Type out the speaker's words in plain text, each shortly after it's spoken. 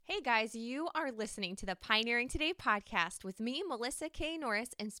Hey guys, you are listening to the Pioneering Today podcast with me, Melissa K. Norris,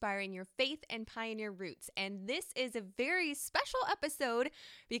 inspiring your faith and pioneer roots. And this is a very special episode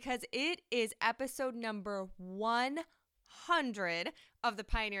because it is episode number 100 of the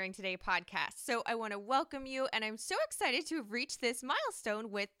Pioneering Today podcast. So I want to welcome you, and I'm so excited to have reached this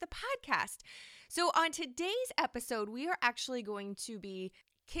milestone with the podcast. So on today's episode, we are actually going to be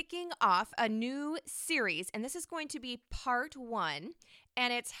kicking off a new series, and this is going to be part 1.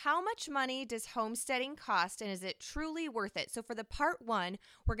 And it's how much money does homesteading cost, and is it truly worth it? So for the part 1,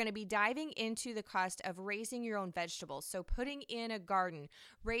 we're going to be diving into the cost of raising your own vegetables. So putting in a garden,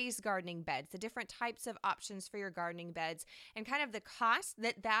 raised gardening beds, the different types of options for your gardening beds, and kind of the cost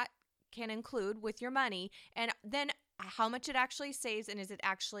that can include with your money, and then how much it actually saves, and is it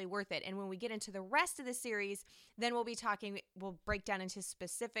actually worth it? And when we get into the rest of the series, then we'll break down into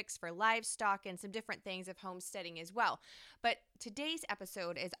specifics for livestock and some different things of homesteading as well. But today's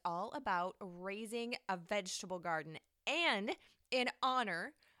episode is all about raising a vegetable garden. And in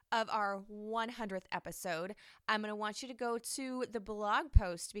honor of our 100th episode, I'm going to want you to go to the blog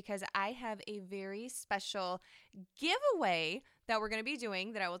post because I have a very special giveaway that we're going to be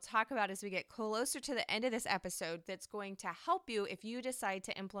doing that I will talk about as we get closer to the end of this episode, that's going to help you if you decide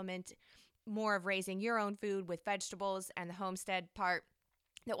to implement more of raising your own food with vegetables and the homestead part,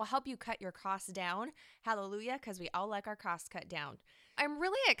 that will help you cut your costs down. Hallelujah, because we all like our costs cut down. I'm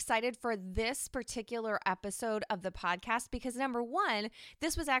really excited for this particular episode of the podcast because, number one,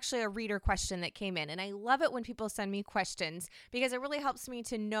 this was actually a reader question that came in. And I love it when people send me questions because it really helps me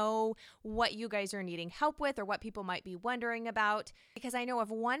to know what you guys are needing help with or what people might be wondering about. Because I know if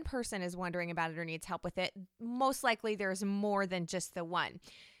one person is wondering about it or needs help with it, most likely there's more than just the one.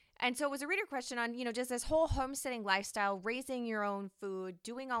 And so it was a reader question on, just this whole homesteading lifestyle, raising your own food,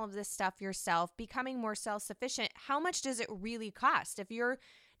 doing all of this stuff yourself, becoming more self-sufficient. How much does it really cost? If you're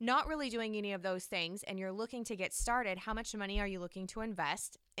not really doing any of those things and you're looking to get started, how much money are you looking to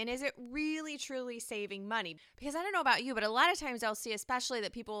invest? And is it really, truly saving money? Because I don't know about you, but a lot of times I'll see, especially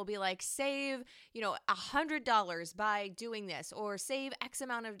that people will be like, save, $100 by doing this, or save X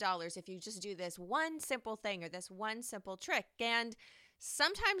amount of dollars if you just do this one simple thing or this one simple trick. And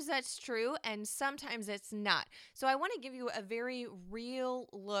sometimes that's true and sometimes it's not. So I want to give you a very real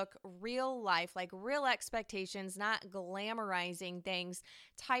look, real life, like real expectations, not glamorizing things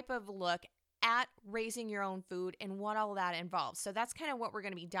type of look at raising your own food and what all that involves. So that's kind of what we're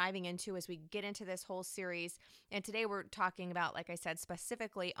going to be diving into as we get into this whole series. And today we're talking about, like I said,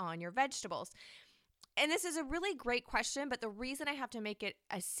 specifically on your vegetables. And this is a really great question, but the reason I have to make it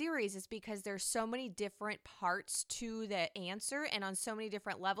a series is because there's so many different parts to the answer and on so many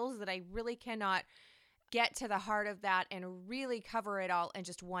different levels that I really cannot get to the heart of that and really cover it all in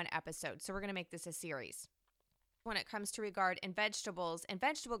just one episode. So we're going to make this a series. When it comes to regard in vegetables and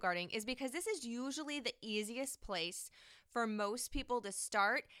vegetable gardening is because this is usually the easiest place for most people to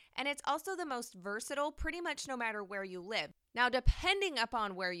start, and it's also the most versatile pretty much no matter where you live. Now, depending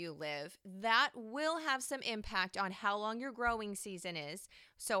upon where you live, that will have some impact on how long your growing season is.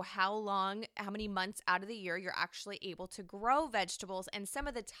 So how many months out of the year you're actually able to grow vegetables and some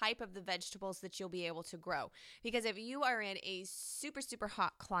of the type of the vegetables that you'll be able to grow. Because if you are in a super, super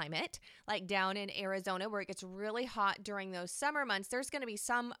hot climate, like down in Arizona where it gets really hot during those summer months, there's going to be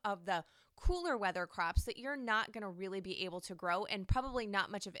some of the cooler weather crops that you're not going to really be able to grow, and probably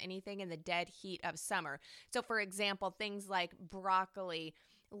not much of anything in the dead heat of summer. So for example, things like broccoli,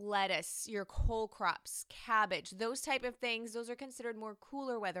 lettuce, your cole crops, cabbage, those type of things, those are considered more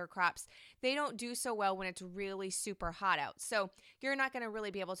cooler weather crops. They don't do so well when it's really super hot out. So you're not going to really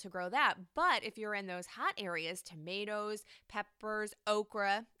be able to grow that. But if you're in those hot areas, tomatoes, peppers,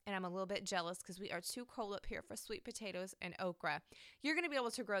 okra, and I'm a little bit jealous because we are too cold up here for sweet potatoes and okra, you're going to be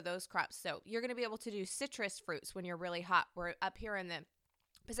able to grow those crops. So you're going to be able to do citrus fruits when you're really hot. We're up here in the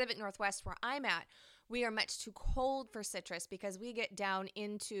Pacific Northwest where I'm at. We are much too cold for citrus because we get down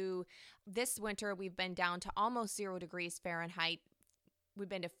into this winter. We've been down to almost 0 degrees Fahrenheit. We've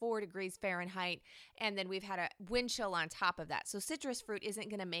been to 4 degrees Fahrenheit, and then we've had a wind chill on top of that. So citrus fruit isn't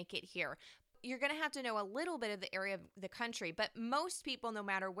going to make it here. You're going to have to know a little bit of the area of the country, but most people, no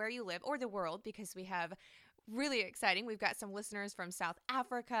matter where you live or the world, because we have really exciting. We've got some listeners from South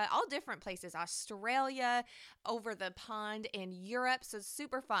Africa, all different places, Australia, over the pond in Europe. So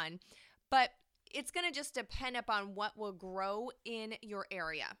super fun. But it's going to just depend upon what will grow in your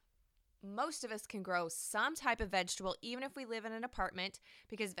area. Most of us can grow some type of vegetable, even if we live in an apartment,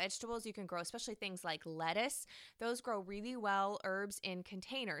 because vegetables you can grow, especially things like lettuce, those grow really well, herbs in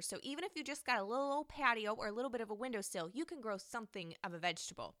containers. So even if you just got a little patio or a little bit of a windowsill, you can grow something of a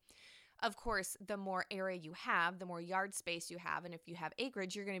vegetable. Of course, the more area you have, the more yard space you have, and if you have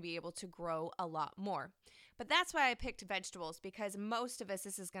acreage, you're going to be able to grow a lot more. But that's why I picked vegetables, because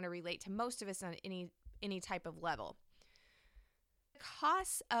this is going to relate to most of us on any type of level.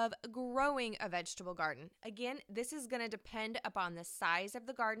 Costs of growing a vegetable garden. Again, this is going to depend upon the size of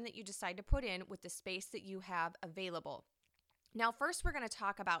the garden that you decide to put in with the space that you have available. Now, first, we're going to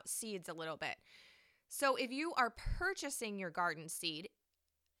talk about seeds a little bit. So if you are purchasing your garden seed,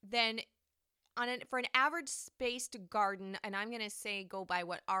 then for an average spaced garden, and I'm going to say go by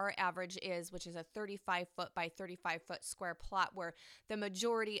what our average is, which is a 35-foot by 35-foot square plot where the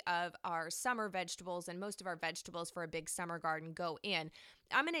majority of our summer vegetables and most of our vegetables for a big summer garden go in.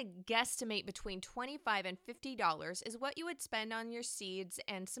 I'm going to guesstimate between $25 and $50 is what you would spend on your seeds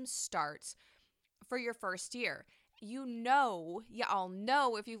and some starts for your first year. You all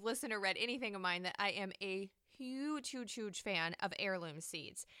know if you've listened or read anything of mine that I am a huge fan of heirloom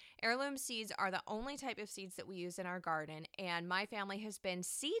seeds. Heirloom seeds are the only type of seeds that we use in our garden, and my family has been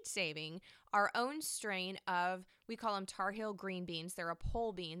seed saving our own strain of, we call them Tar Heel green beans. They're a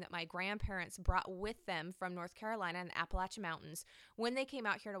pole bean that my grandparents brought with them from North Carolina and the Appalachian Mountains when they came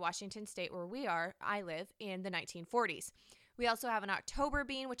out here to Washington State, where I live, in the 1940s. We also have an October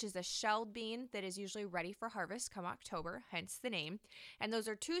bean, which is a shelled bean that is usually ready for harvest come October, hence the name. And those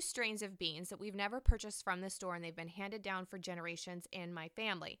are two strains of beans that we've never purchased from the store, and they've been handed down for generations in my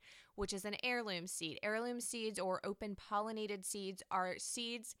family, which is an heirloom seed. Heirloom seeds, or open pollinated seeds, are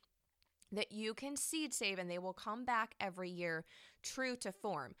seeds that you can seed save, and they will come back every year true to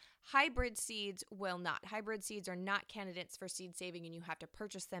form. Hybrid seeds will not. Hybrid seeds are not candidates for seed saving, and you have to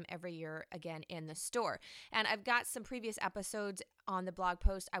purchase them every year again in the store. And I've got some previous episodes on the blog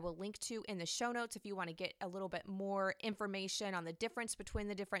post I will link to in the show notes if you want to get a little bit more information on the difference between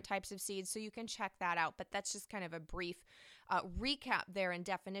the different types of seeds, so you can check that out. But that's just kind of a brief recap there and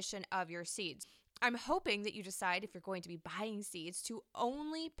definition of your seeds. I'm hoping that you decide, if you're going to be buying seeds, to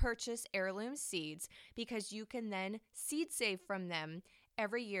only purchase heirloom seeds, because you can then seed save from them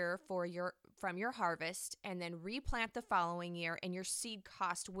every year from your harvest, and then replant the following year, and your seed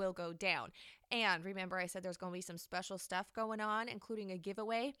cost will go down. And remember, I said there's going to be some special stuff going on, including a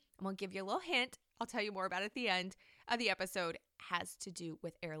giveaway. I'm going to give you a little hint. I'll tell you more about it at the end of the episode. Has to do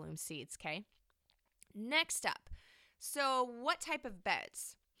with heirloom seeds, okay? Next up, so what type of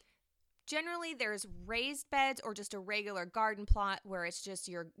beds? Generally, there's raised beds or just a regular garden plot where it's just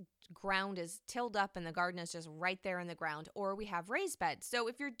your ground is tilled up and the garden is just right there in the ground, or we have raised beds. So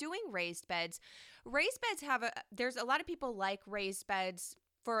if you're doing raised beds there's a lot of people like raised beds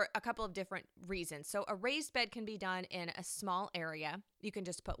for a couple of different reasons. So a raised bed can be done in a small area. You can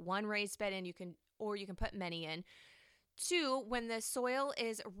just put one raised bed in, you can put many in. Two, when the soil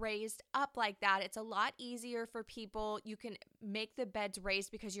is raised up like that, it's a lot easier for people. You can make the beds raised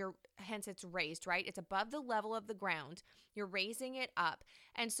because hence it's raised, right? It's above the level of the ground. You're raising it up.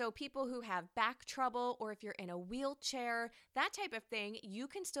 And so people who have back trouble, or if you're in a wheelchair, that type of thing, you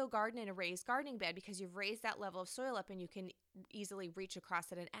can still garden in a raised gardening bed because you've raised that level of soil up and you can easily reach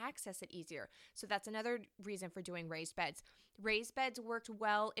across it and access it easier. So that's another reason for doing raised beds. Raised beds worked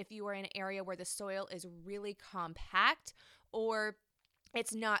well if you are in an area where the soil is really compact, or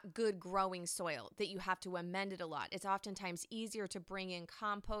it's not good growing soil that you have to amend it a lot. It's oftentimes easier to bring in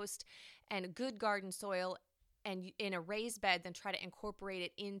compost and good garden soil and in a raised bed than try to incorporate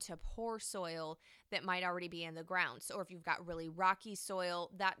it into poor soil that might already be in the ground. So if you've got really rocky soil,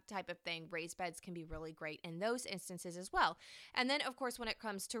 that type of thing, raised beds can be really great in those instances as well. And then, of course, when it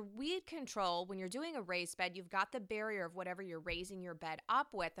comes to weed control, when you're doing a raised bed, you've got the barrier of whatever you're raising your bed up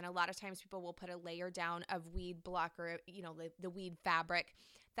with. And a lot of times people will put a layer down of weed blocker, the weed fabric,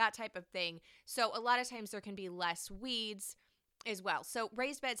 that type of thing. So a lot of times there can be less weeds as well. So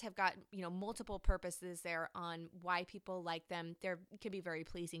raised beds have got, multiple purposes there on why people like them. They can be very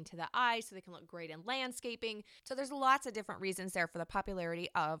pleasing to the eye, so they can look great in landscaping. So there's lots of different reasons there for the popularity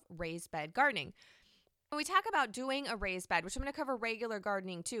of raised bed gardening. When we talk about doing a raised bed, which I'm going to cover regular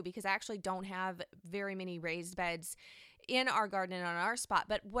gardening too, because I actually don't have very many raised beds in our garden and on our spot.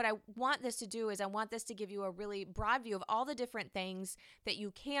 But what I want this to do is I want this to give you a really broad view of all the different things that you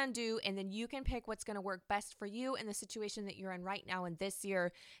can do, and then you can pick what's going to work best for you in the situation that you're in right now and this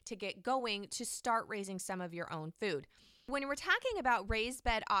year to get going to start raising some of your own food. When we're talking about raised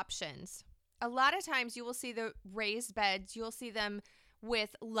bed options, a lot of times you will see the raised beds, you'll see them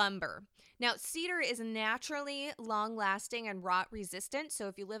with lumber. Now, cedar is naturally long-lasting and rot-resistant, so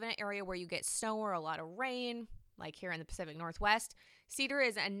if you live in an area where you get snow or a lot of rain, like here in the Pacific Northwest, cedar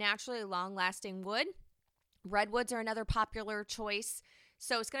is a naturally long-lasting wood. Redwoods are another popular choice,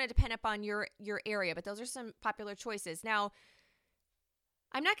 so it's going to depend upon your area, but those are some popular choices. Now,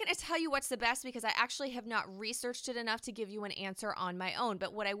 I'm not going to tell you what's the best because I actually have not researched it enough to give you an answer on my own.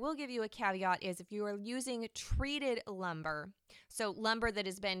 But what I will give you a caveat is if you are using treated lumber, so lumber that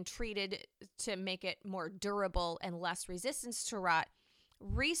has been treated to make it more durable and less resistant to rot,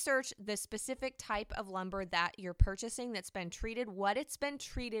 research the specific type of lumber that you're purchasing that's been treated, what it's been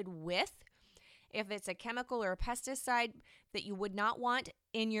treated with. If it's a chemical or a pesticide that you would not want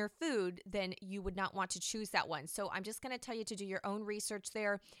in your food, then you would not want to choose that one. So I'm just going to tell you to do your own research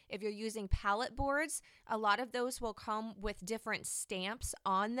there. If you're using pallet boards, a lot of those will come with different stamps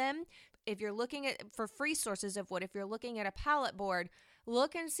on them. If you're looking at for free sources of wood, if you're looking at a pallet board,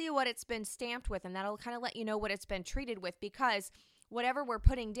 look and see what it's been stamped with, and that'll kind of let you know what it's been treated with, because whatever we're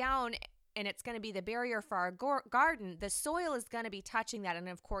putting down, and it's going to be the barrier for our garden, the soil is going to be touching that, and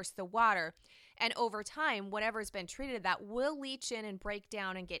of course the water. And over time, whatever's been treated, that will leach in and break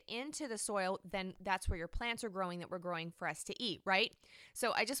down and get into the soil. Then that's where your plants are growing that we're growing for us to eat, right?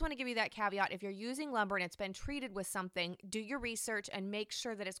 So I just want to give you that caveat. If you're using lumber and it's been treated with something, do your research and make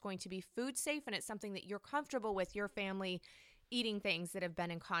sure that it's going to be food safe and it's something that you're comfortable with your family eating things that have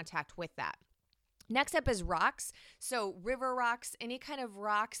been in contact with that. Next up is rocks. So river rocks, any kind of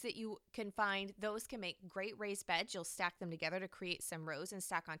rocks that you can find, those can make great raised beds. You'll stack them together to create some rows and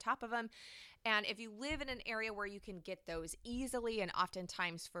stack on top of them. And if you live in an area where you can get those easily and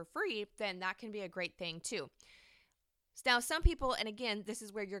oftentimes for free, then that can be a great thing too. Now, some people, and again, this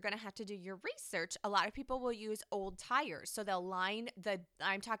is where you're going to have to do your research. A lot of people will use old tires. So they'll line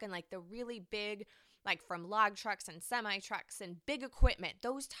I'm talking like the really big, like from log trucks and semi trucks and big equipment.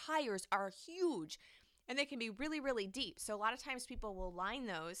 Those tires are huge and they can be really, really deep. So a lot of times people will line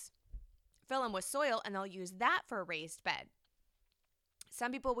those, fill them with soil, and they'll use that for a raised bed.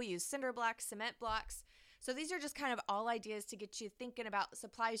 Some people will use cinder blocks, cement blocks. So these are just kind of all ideas to get you thinking about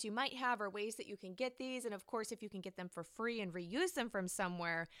supplies you might have or ways that you can get these. And of course, if you can get them for free and reuse them from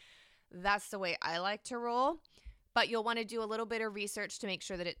somewhere, that's the way I like to roll. But you'll want to do a little bit of research to make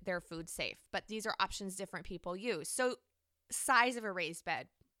sure that they're food safe. But these are options different people use. So size of a raised bed.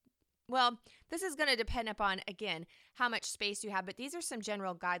 Well, this is going to depend upon, again, how much space you have. But these are some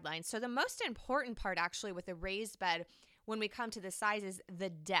general guidelines. So the most important part actually with a raised bed when we come to the size is the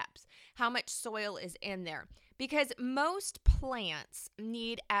depth, how much soil is in there. Because most plants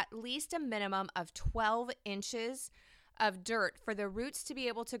need at least a minimum of 12 inches of dirt for the roots to be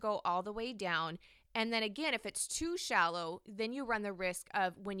able to go all the way down. And then again, if it's too shallow, then you run the risk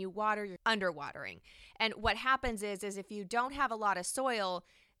of when you water, you're underwatering. And what happens is if you don't have a lot of soil,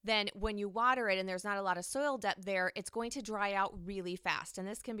 then when you water it and there's not a lot of soil depth there, it's going to dry out really fast. And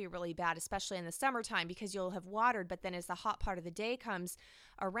this can be really bad, especially in the summertime, because you'll have watered, but then as the hot part of the day comes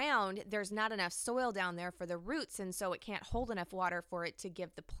around, there's not enough soil down there for the roots. And so it can't hold enough water for it to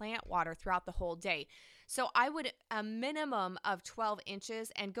give the plant water throughout the whole day. So I would a minimum of 12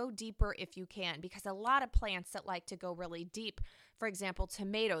 inches and go deeper if you can, because a lot of plants that like to go really deep, for example,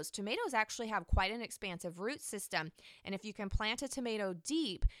 tomatoes actually have quite an expansive root system. And if you can plant a tomato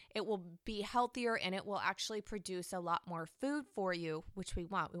deep, it will be healthier and it will actually produce a lot more food for you, which we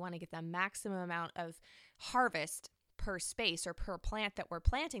want. We want to get the maximum amount of harvest per space or per plant that we're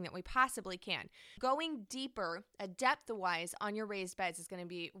planting that we possibly can. Going deeper, depth-wise on your raised beds is going to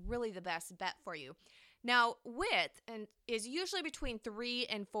be really the best bet for you. Now, width is usually between 3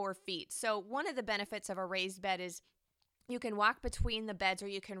 and 4 feet. So one of the benefits of a raised bed is you can walk between the beds or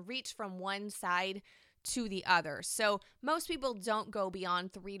you can reach from one side to the other. So most people don't go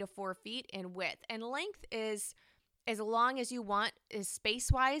beyond 3 to 4 feet in width. And length is as long as you want, is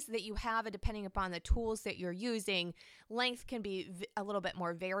space-wise that you have, depending upon the tools that you're using. Length can be a little bit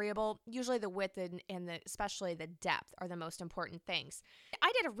more variable. Usually the width and especially the depth are the most important things.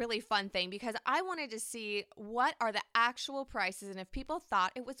 I did a really fun thing because I wanted to see what are the actual prices and if people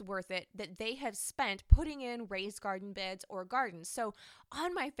thought it was worth it that they have spent putting in raised garden beds or gardens. So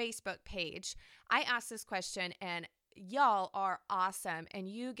on my Facebook page, I asked this question and y'all are awesome. And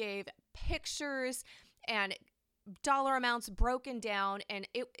you gave pictures and dollar amounts broken down, and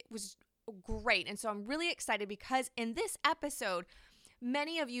it was great. And so I'm really excited because in this episode,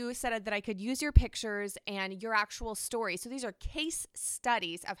 many of you said that I could use your pictures and your actual story. So these are case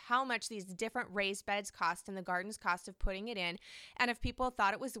studies of how much these different raised beds cost and the garden's cost of putting it in. And if people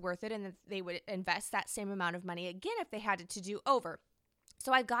thought it was worth it and that they would invest that same amount of money again if they had it to do over.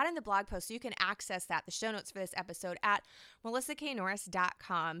 So I've got in the blog post, so you can access that, the show notes for this episode at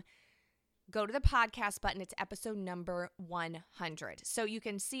melissaknorris.com. Go to the podcast button. It's episode number 100. So you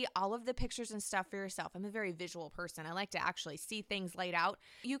can see all of the pictures and stuff for yourself. I'm a very visual person. I like to actually see things laid out.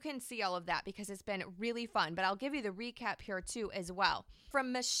 You can see all of that because it's been really fun. But I'll give you the recap here too as well.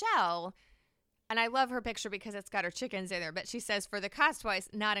 From Michelle, And I love her picture because it's got her chickens in there. But she says for the cost-wise,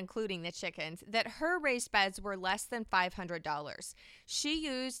 not including the chickens, that her raised beds were less than $500. She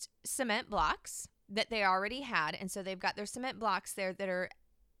used cement blocks that they already had. And so they've got their cement blocks there that are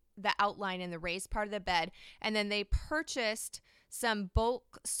the outline in the raised part of the bed. And then they purchased some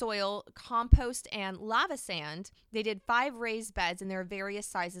bulk soil, compost, and lava sand. They did 5 raised beds, and there are various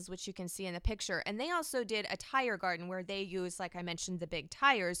sizes, which you can see in the picture. And they also did a tire garden where they use, like I mentioned, the big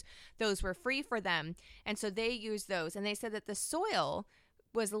tires. Those were free for them. And so they used those. And they said that the soil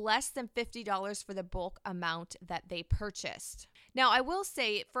was less than $50 for the bulk amount that they purchased. Now, I will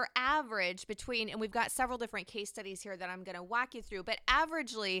say for average between, and we've got several different case studies here that I'm going to walk you through, but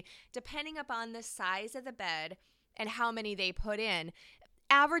averagely, depending upon the size of the bed and how many they put in,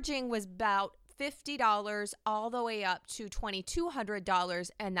 averaging was about $50 all the way up to $2,200.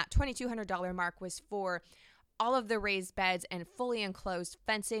 And that $2,200 mark was for all of the raised beds and fully enclosed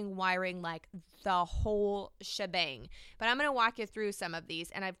fencing, wiring, like the whole shebang. But I'm going to walk you through some of these.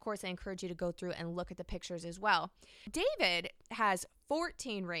 And of course, I encourage you to go through and look at the pictures as well. David has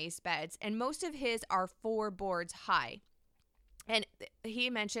 14 raised beds, and most of his are 4 boards high. And he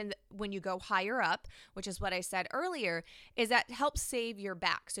mentioned when you go higher up, which is what I said earlier, is that helps save your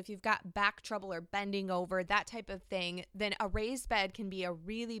back. So if you've got back trouble or bending over, that type of thing, then a raised bed can be a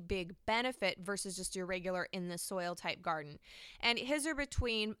really big benefit versus just your regular in the soil type garden. And his are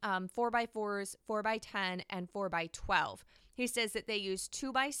between 4x4s, 4x10, and 4x12. He says that they use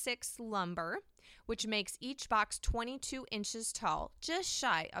 2x6 lumber, which makes each box 22 inches tall, just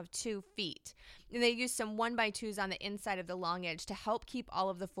shy of 2 feet. And they use some 1x2s on the inside of the long edge to help keep all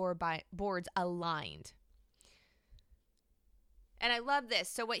of the 4 boards aligned. And I love this.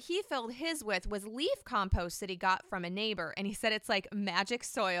 So what he filled his with was leaf compost that he got from a neighbor. And he said it's like magic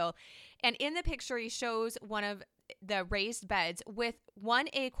soil. And in the picture, he shows one of the raised beds with 1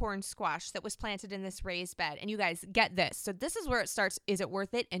 acorn squash that was planted in this raised bed. And you guys get this. So this is where it starts. Is it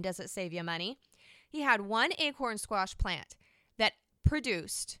worth it? And does it save you money? He had 1 acorn squash plant that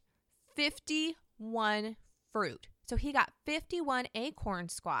produced 51 fruit. So he got 51 acorn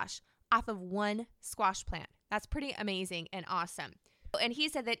squash off of 1 squash plant. That's pretty amazing and awesome. And he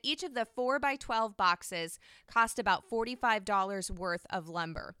said that each of the 4x12 boxes cost about $45 worth of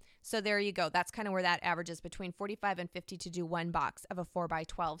lumber. So there you go. That's kind of where that averages between $45 and $50 to do 1 box of a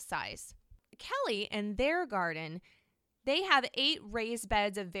 4x12 size. Kelly in their garden, they have 8 raised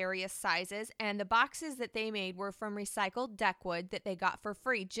beds of various sizes, and the boxes that they made were from recycled deck wood that they got for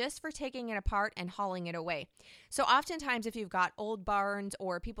free just for taking it apart and hauling it away. So oftentimes if you've got old barns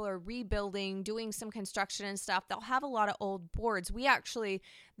or people are rebuilding, doing some construction and stuff, they'll have a lot of old boards.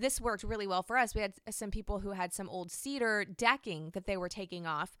 This worked really well for us. We had some people who had some old cedar decking that they were taking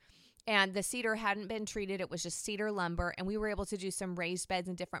off, and the cedar hadn't been treated. It was just cedar lumber, and we were able to do some raised beds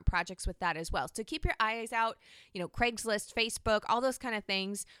and different projects with that as well. So keep your eyes out, Craigslist, Facebook, all those kind of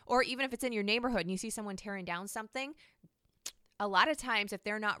things, or even if it's in your neighborhood and you see someone tearing down something, a lot of times if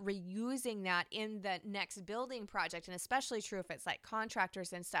they're not reusing that in the next building project, and especially true if it's like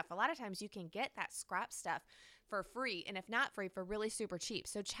contractors and stuff, a lot of times you can get that scrap stuff for free, and if not free, for really super cheap.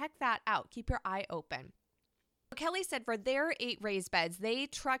 So check that out. Keep your eye open. Kelly said for their 8 raised beds, they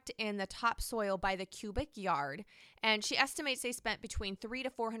trucked in the topsoil by the cubic yard, and she estimates they spent between $300 to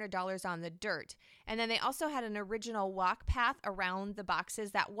 $400 on the dirt. And then they also had an original walk path around the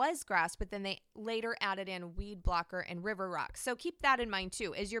boxes that was grass, but then they later added in weed blocker and river rock. So keep that in mind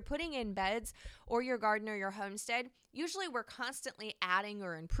too. As you're putting in beds or your garden or your homestead, usually we're constantly adding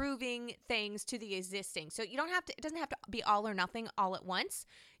or improving things to the existing. So it doesn't have to be all or nothing all at once.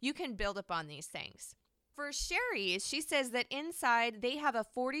 You can build upon these things. For Sherry's, she says that inside they have a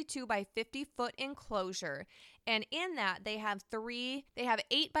 42 by 50 foot enclosure, and in that they have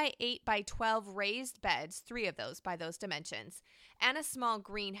 8 by 8 by 12 raised beds, 3 of those by those dimensions, and a small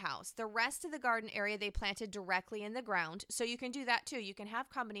greenhouse. The rest of the garden area they planted directly in the ground, so you can do that too. You can have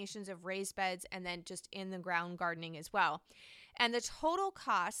combinations of raised beds and then just in the ground gardening as well. And the total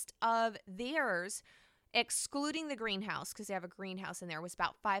cost of theirs, excluding the greenhouse, because they have a greenhouse in there, was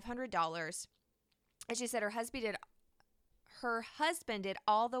about $500. And she said her husband did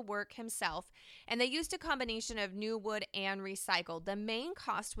all the work himself, and they used a combination of new wood and recycled. The main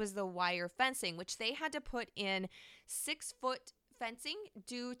cost was the wire fencing, which they had to put in 6-foot fencing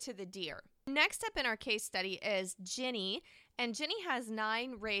due to the deer. Next up in our case study is Ginny, and Ginny has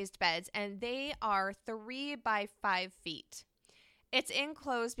 9 raised beds, and they are 3 by 5 feet. It's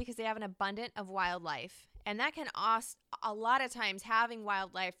enclosed because they have an abundance of wildlife. And that can a lot of times having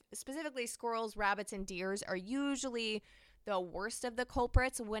wildlife, specifically squirrels, rabbits, and deers, are usually the worst of the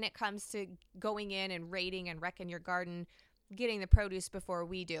culprits when it comes to going in and raiding and wrecking your garden, getting the produce before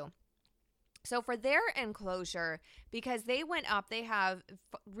we do. So for their enclosure, because they went up, they have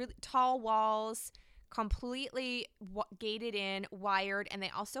really tall walls, completely gated in, wired, and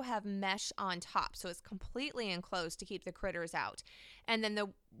they also have mesh on top. So it's completely enclosed to keep the critters out. And then the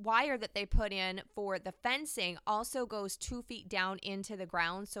wire that they put in for the fencing also goes 2 feet down into the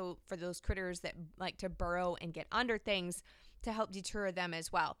ground. So for those critters that like to burrow and get under things, to help deter them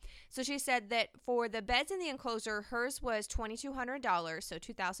as well. So she said that for the beds in the enclosure, hers was $2,200, so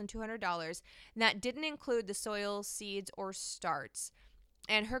 $2,200. And that didn't include the soil, seeds, or starts.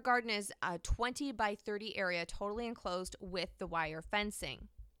 And her garden is a 20 by 30 area, totally enclosed with the wire fencing.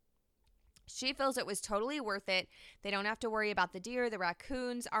 She feels it was totally worth it. They don't have to worry about the deer, the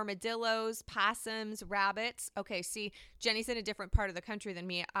raccoons, armadillos, possums, rabbits. Okay, see, Jenny's in a different part of the country than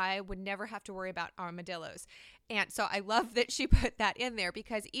me. I would never have to worry about armadillos. And so I love that she put that in there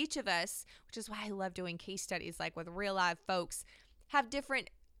because each of us, which is why I love doing case studies like with real live folks, have different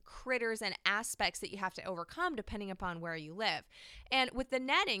critters and aspects that you have to overcome depending upon where you live. And with the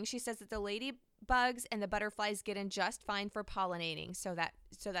netting, she says that the ladybugs and the butterflies get in just fine for pollinating. So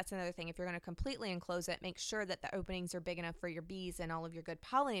that's another thing. If you're going to completely enclose it, make sure that the openings are big enough for your bees and all of your good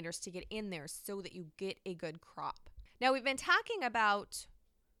pollinators to get in there so that you get a good crop. Now, we've been talking about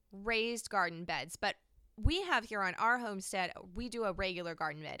raised garden beds, but we have here on our homestead, we do a regular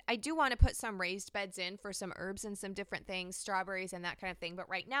garden bed. I do want to put some raised beds in for some herbs and some different things, strawberries and that kind of thing. But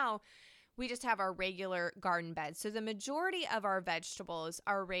right now, we just have our regular garden bed. So the majority of our vegetables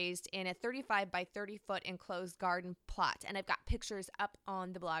are raised in a 35 by 30 foot enclosed garden plot. And I've got pictures up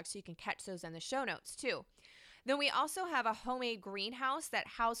on the blog so you can catch those in the show notes too. Then we also have a homemade greenhouse that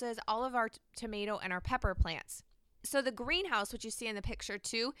houses all of our tomato and our pepper plants. So the greenhouse, which you see in the picture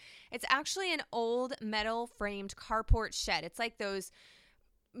too, it's actually an old metal framed carport shed. It's like those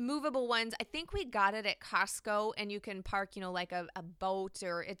movable ones. I think we got it at Costco, and you can park, like a boat,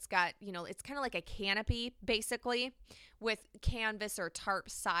 or it's got, it's kind of like a canopy basically with canvas or tarp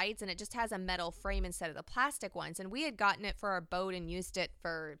sides, and it just has a metal frame instead of the plastic ones. And we had gotten it for our boat and used it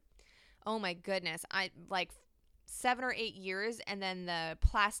for, oh my goodness, 7 or 8 years. And then the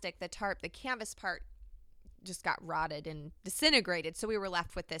plastic, the tarp, the canvas part just got rotted and disintegrated. So we were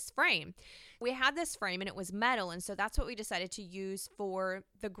left with this frame. We had this frame and it was metal. And so that's what we decided to use for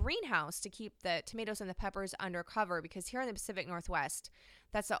the greenhouse to keep the tomatoes and the peppers under cover, because here in the Pacific Northwest,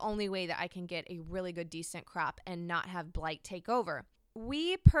 that's the only way that I can get a really good, decent crop and not have blight take over.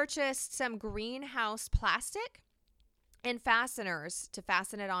 We purchased some greenhouse plastic and fasteners to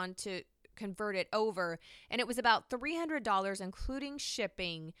fasten it on to convert it over. And it was about $300, including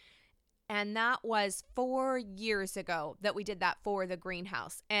shipping. And that was 4 years ago that we did that for the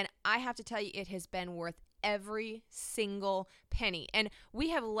greenhouse. And I have to tell you, it has been worth every single penny. And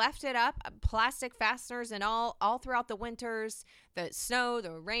we have left it up, plastic fasteners and all throughout the winters, the snow,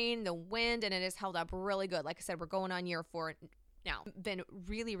 the rain, the wind, and it has held up really good. Like I said, we're going on year 4 now. Been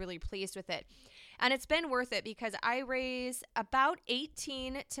really, really pleased with it. And it's been worth it because I raise about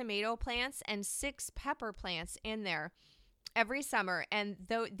 18 tomato plants and 6 pepper plants in there every summer, and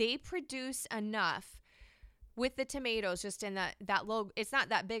though they produce enough with the tomatoes just in that low, it's not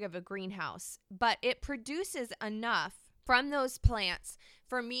that big of a greenhouse, but it produces enough from those plants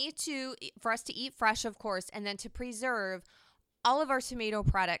for us to eat fresh, of course, and then to preserve all of our tomato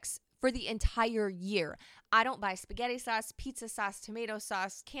products for the entire year. I don't buy spaghetti sauce, pizza sauce, tomato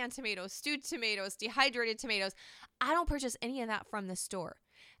sauce, canned tomatoes, stewed tomatoes, dehydrated tomatoes. I don't purchase any of that from the store.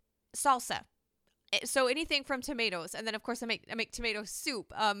 Salsa. So anything from tomatoes. And then, of course, I make tomato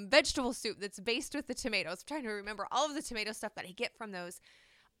soup, vegetable soup that's based with the tomatoes. I'm trying to remember all of the tomato stuff that I get from those.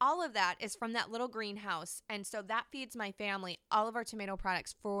 All of that is from that little greenhouse. And so that feeds my family all of our tomato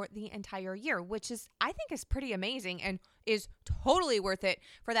products for the entire year, which I think is pretty amazing and is totally worth it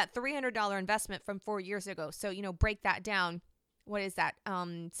for that $300 investment from 4 years ago. So, break that down. What is that?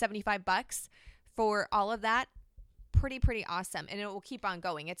 $75 for all of that. Pretty awesome. And it will keep on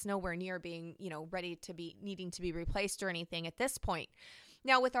going. It's nowhere near being, ready to be needing to be replaced or anything at this point.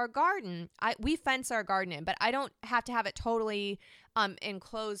 Now with our garden, we fence our garden in, but I don't have to have it totally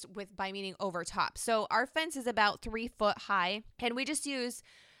enclosed by meaning over top. So our fence is about 3 foot high, and we just use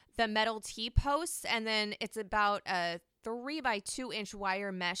the metal T-posts, and then it's about a 3 by 2 inch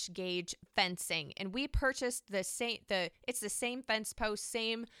wire mesh gauge fencing. And we purchased it's the same fence post,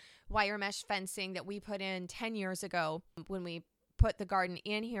 same wire mesh fencing that we put in 10 years ago when we put the garden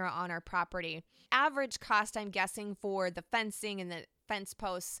in here on our property. Average cost, I'm guessing, for the fencing and the fence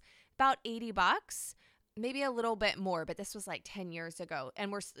posts, about $80, maybe a little bit more, but this was like 10 years ago,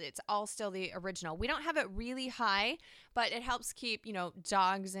 and it's all still the original. We don't have it really high, but it helps keep,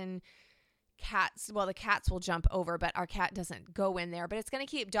 dogs and cats, well, the cats will jump over, but our cat doesn't go in there, but it's going to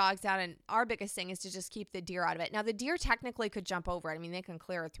keep dogs out. And our biggest thing is to just keep the deer out of it. Now, the deer technically could jump over it. I mean, they can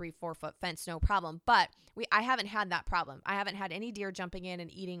clear a 3-4 foot fence, no problem, but I haven't had that problem. I haven't had any deer jumping in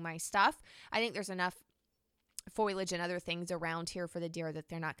and eating my stuff. I think there's enough foliage and other things around here for the deer that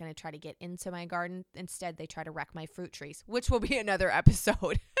they're not going to try to get into my garden. Instead, they try to wreck my fruit trees, which will be another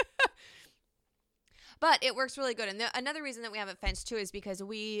episode. But it works really good. And another reason that we have it fenced too is because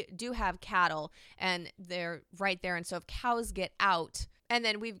we do have cattle and they're right there. And so if cows get out, and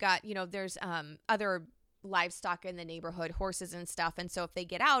then we've got, there's other livestock in the neighborhood, horses and stuff. And so if they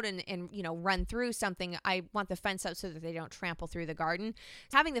get out and run through something, I want the fence up so that they don't trample through the garden.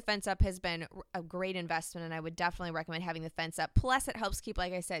 Having the fence up has been a great investment, and I would definitely recommend having the fence up. Plus it helps keep,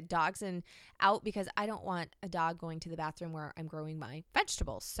 like I said, dogs out, because I don't want a dog going to the bathroom where I'm growing my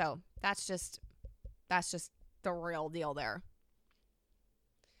vegetables. So that's just the real deal there.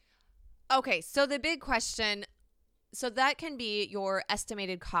 Okay, so the big question, so that can be your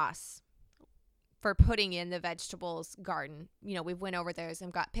estimated costs for putting in the vegetables garden. We've went over those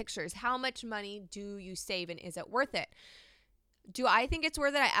and got pictures. How much money do you save, and is it worth it? Do I think it's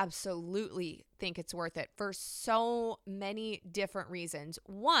worth it? I absolutely think it's worth it for so many different reasons.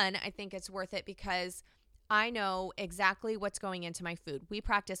 One, I think it's worth it because I know exactly what's going into my food. We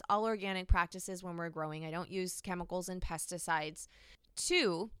practice all organic practices when we're growing. I don't use chemicals and pesticides.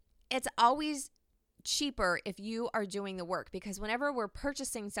 Two, it's always cheaper if you are doing the work, because whenever we're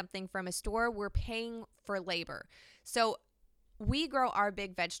purchasing something from a store, we're paying for labor. So we grow our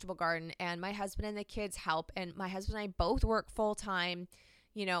big vegetable garden, and my husband and the kids help, and my husband and I both work full time,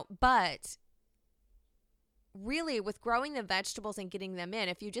 but really with growing the vegetables and getting them in,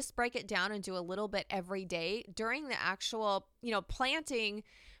 if you just break it down and do a little bit every day during the actual, planting,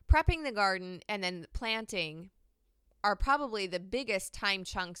 prepping the garden and then planting are probably the biggest time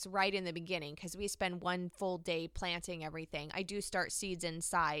chunks right in the beginning, because we spend one full day planting everything. I do start seeds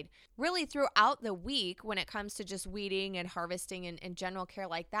inside. Really throughout the week, when it comes to just weeding and harvesting and general care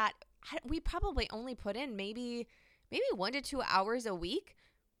like that, we probably only put in maybe 1 to 2 hours a week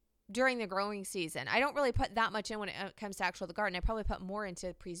during the growing season. I don't really put that much in when it comes to the garden. I probably put more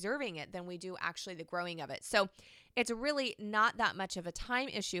into preserving it than we do actually the growing of it. So it's really not that much of a time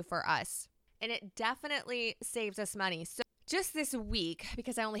issue for us. And it definitely saves us money. So just this week,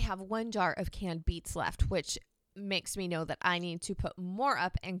 because I only have 1 jar of canned beets left, which makes me know that I need to put more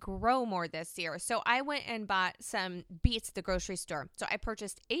up and grow more this year. So I went and bought some beets at the grocery store. So I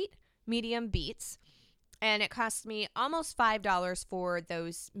purchased 8 medium beets, and it cost me almost $5 for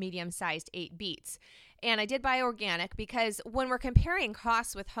those medium-sized 8 beets. And I did buy organic, because when we're comparing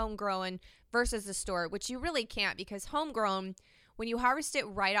costs with homegrown versus the store, which you really can't, because homegrown, when you harvest it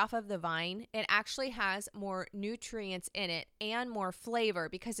right off of the vine, it actually has more nutrients in it and more flavor,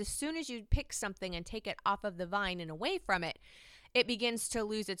 because as soon as you pick something and take it off of the vine and away from it, it begins to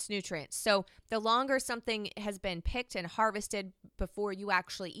lose its nutrients. So the longer something has been picked and harvested before you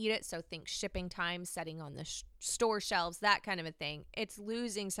actually eat it, so think shipping time, setting on the store shelves, that kind of a thing, it's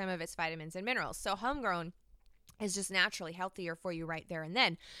losing some of its vitamins and minerals. So homegrown is just naturally healthier for you right there and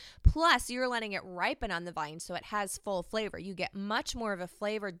then. Plus, you're letting it ripen on the vine, so it has full flavor. You get much more of a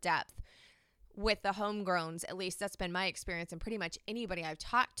flavor depth with the homegrowns. At least that's been my experience, and pretty much anybody I've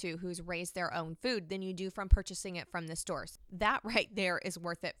talked to who's raised their own food, than you do from purchasing it from the stores. That right there is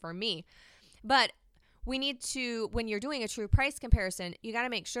worth it for me. But we need to, when you're doing a true price comparison, you got to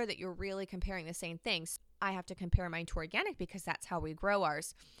make sure that you're really comparing the same things. I have to compare mine to organic because that's how we grow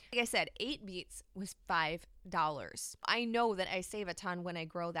ours. Like I said, 8 beets was $5. I know that I save a ton when I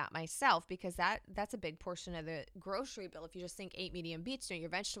grow that myself, because that's a big portion of the grocery bill. If you just think 8 medium beets, your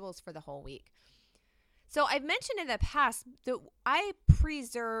vegetables for the whole week. So I've mentioned in the past that I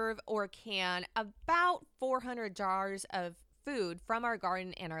preserve or can about 400 jars of food from our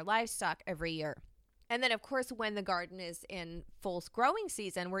garden and our livestock every year. And then, of course, when the garden is in full growing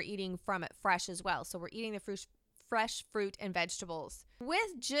season, we're eating from it fresh as well. So we're eating the fresh fruit and vegetables.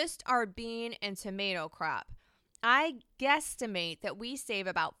 With just our bean and tomato crop, I guesstimate that we save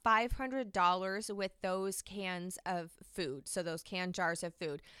about $500 with those cans of food. So those canned jars of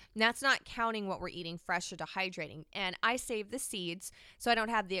food. And that's not counting what we're eating fresh or dehydrating. And I save the seeds, so I don't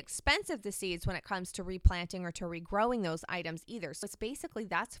have the expense of the seeds when it comes to replanting or to regrowing those items either. So it's basically,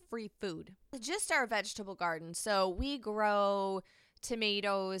 that's free food. Just our vegetable garden. So we grow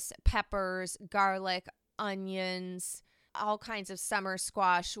tomatoes, peppers, garlic, onions, all kinds of summer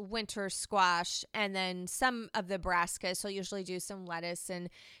squash, winter squash, and then some of the brassicas. So I usually do some lettuce and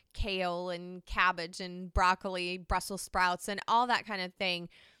kale and cabbage and broccoli, Brussels sprouts, and all that kind of thing.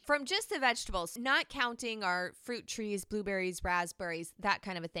 from just the vegetables, not counting our fruit trees, blueberries, raspberries, that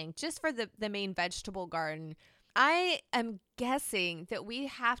kind of a thing, just for the main vegetable garden, I am guessing that we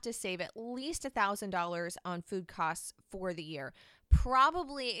have to save at least $1,000 on food costs for the year.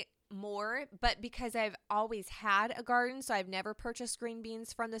 Probably more, but because I've always had a garden, so I've never purchased green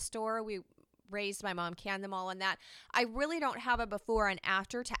beans from the store. We raised, my mom canned them all and that. I really don't have a before and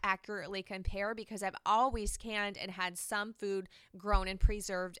after to accurately compare because I've always canned and had some food grown and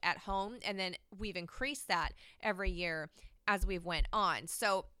preserved at home. And then we've increased that every year as we've went on.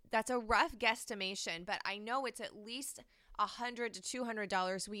 So that's a rough guesstimation, but I know it's at least $100 to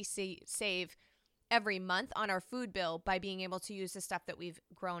 $200 we save every month on our food bill by being able to use the stuff that we've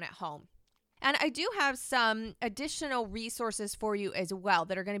grown at home. And I do have some additional resources for you as well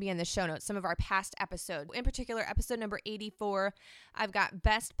that are going to be in the show notes, some of our past episodes. In particular, episode number 84, I've got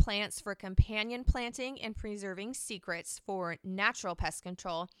best plants for companion planting and preserving secrets for natural pest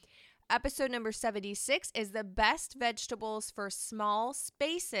control. Episode number 76 is the best vegetables for small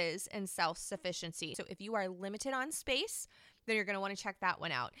spaces and self-sufficiency. So if you are limited on space, then you're going to want to check that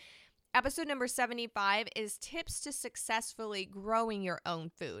one out. Episode number 75 is tips to successfully growing your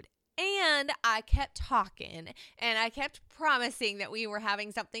own food. And I kept talking and I kept promising that we were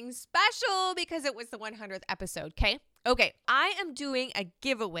having something special because it was the 100th episode, okay? Okay, I am doing a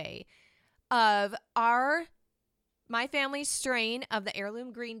giveaway of my family's strain of the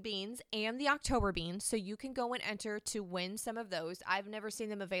heirloom green beans and the October beans, so you can go and enter to win some of those. I've never seen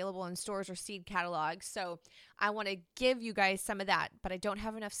them available in stores or seed catalogs, so I want to give you guys some of that, but I don't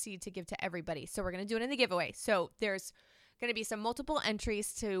have enough seed to give to everybody, so we're going to do it in the giveaway. So there's going to be some multiple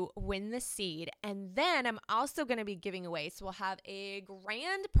entries to win the seed, and then I'm also going to be giving away, so we'll have a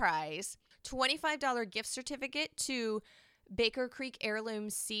grand prize, $25 gift certificate to Baker Creek Heirloom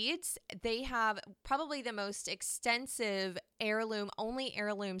Seeds. They have probably the most extensive only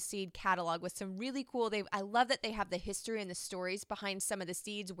heirloom seed catalog with some really cool, I love that they have the history and the stories behind some of the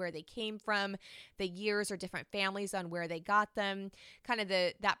seeds, where they came from, the years or different families on where they got them, kind of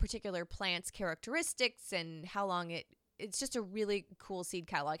that particular plant's characteristics and how long it's just a really cool seed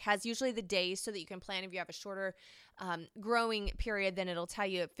catalog. Has usually the days so that you can plan if you have a shorter growing period, then it'll tell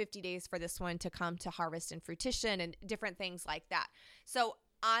you 50 days for this one to come to harvest and fruition and different things like that. So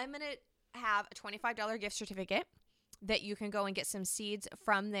I'm going to have a $25 gift certificate that you can go and get some seeds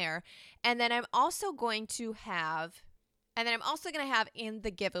from there. And then I'm also going to have in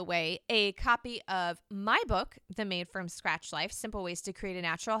the giveaway a copy of my book, The Made from Scratch Life, Simple Ways to Create a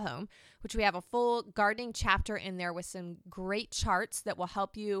Natural Home, which we have a full gardening chapter in there with some great charts that will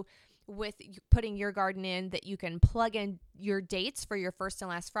help you with putting your garden in, that you can plug in your dates for your first and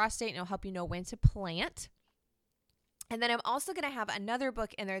last frost date, and it'll help you know when to plant. And then I'm also going to have another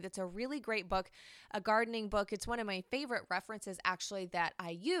book in there that's a really great book, a gardening book. It's one of my favorite references, actually, that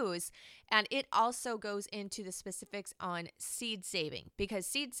I use. And it also goes into the specifics on seed saving, because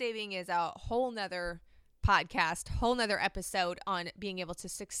seed saving is a whole nother podcast, whole nother episode on being able to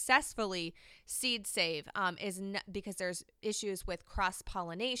successfully seed save because there's issues with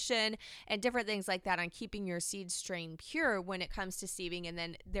cross-pollination and different things like that on keeping your seed strain pure when it comes to seeding. And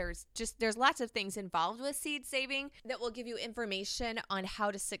then there's lots of things involved with seed saving that will give you information on how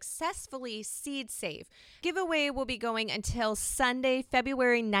to successfully seed save. Giveaway will be going until Sunday,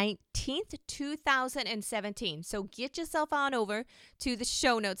 February 19th, 2017. So get yourself on over to the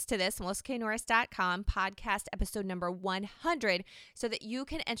show notes to this, melissanorris.com, podcast episode number 100, so that you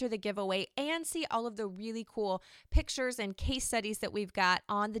can enter the giveaway and see all of the really cool pictures and case studies that we've got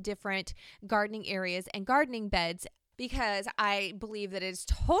on the different gardening areas and gardening beds, because I believe that it's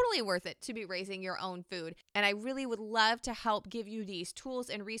totally worth it to be raising your own food. And I really would love to help give you these tools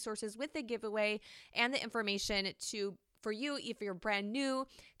and resources with the giveaway and the information for you if you're brand new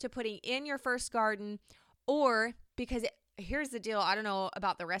to putting in your first garden, or because here's the deal, I don't know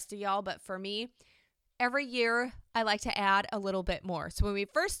about the rest of y'all, but for me, every year, I like to add a little bit more. So when we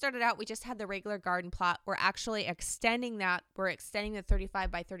first started out, we just had the regular garden plot. We're actually extending that. We're extending the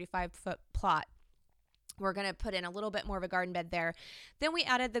 35 by 35 foot plot. We're going to put in a little bit more of a garden bed there. Then we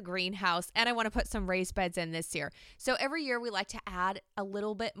added the greenhouse, and I want to put some raised beds in this year. So every year we like to add a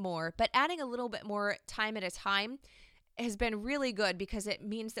little bit more, but adding a little bit more time at a time has been really good, because it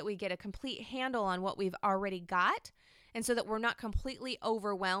means that we get a complete handle on what we've already got, and so that we're not completely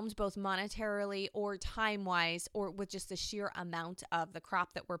overwhelmed, both monetarily or time-wise, or with just the sheer amount of the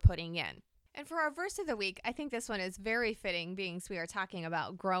crop that we're putting in. And for our verse of the week, I think this one is very fitting, being we are talking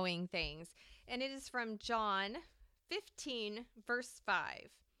about growing things. And it is from John 15, verse 5.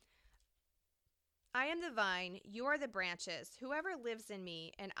 I am the vine, you are the branches. Whoever lives in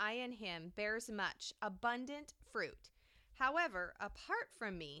me and I in him bears much, abundant fruit. However, apart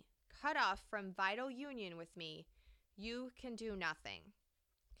from me, cut off from vital union with me, you can do nothing.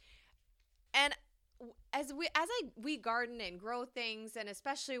 And as we garden and grow things, and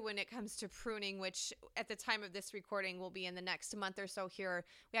especially when it comes to pruning, which at the time of this recording will be in the next month or so here,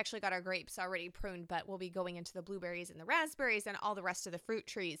 we actually got our grapes already pruned, but we'll be going into the blueberries and the raspberries and all the rest of the fruit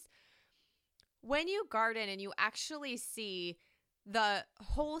trees. When you garden and you actually see the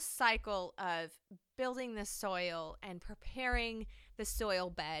whole cycle of building the soil and preparing the soil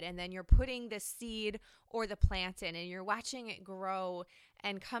bed, and then you're putting the seed or the plant in, and you're watching it grow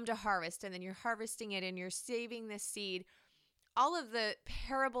and come to harvest, and then you're harvesting it and you're saving the seed. All of the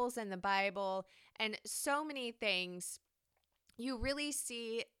parables in the Bible and so many things, you really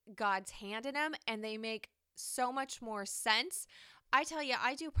see God's hand in them, and they make so much more sense. I tell you,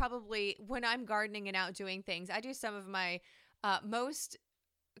 I do probably, when I'm gardening and out doing things, I do some of my most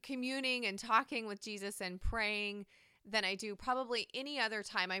communing and talking with Jesus and praying than I do probably any other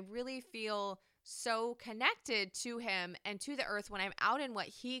time. I really feel so connected to him and to the earth when I'm out in what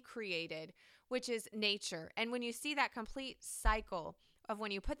he created, which is nature. And when you see that complete cycle of when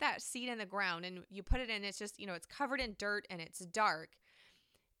you put that seed in the ground and you put it in, it's just, it's covered in dirt and it's dark.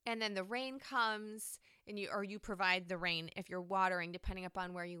 And then the rain comes and you provide the rain if you're watering, depending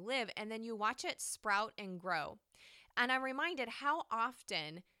upon where you live. And then you watch it sprout and grow. And I'm reminded how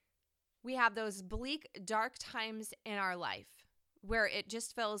often we have those bleak, dark times in our life where it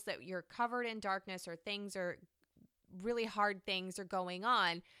just feels that you're covered in darkness, or things are really hard, things are going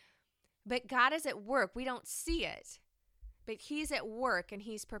on. But God is at work. We don't see it, but he's at work and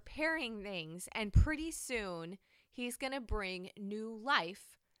he's preparing things. And pretty soon he's going to bring new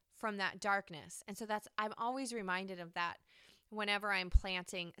life from that darkness. And so I'm always reminded of that whenever I'm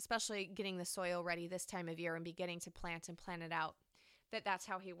planting, especially getting the soil ready this time of year and beginning to plant and plan it out, that's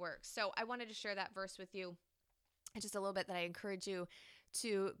how he works. So I wanted to share that verse with you, and just a little bit, that I encourage you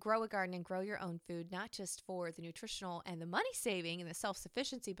to grow a garden and grow your own food, not just for the nutritional and the money saving and the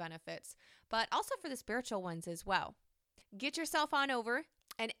self-sufficiency benefits, but also for the spiritual ones as well. Get yourself on over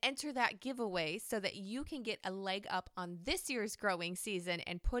and enter that giveaway so that you can get a leg up on this year's growing season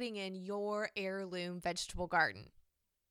and putting in your heirloom vegetable garden.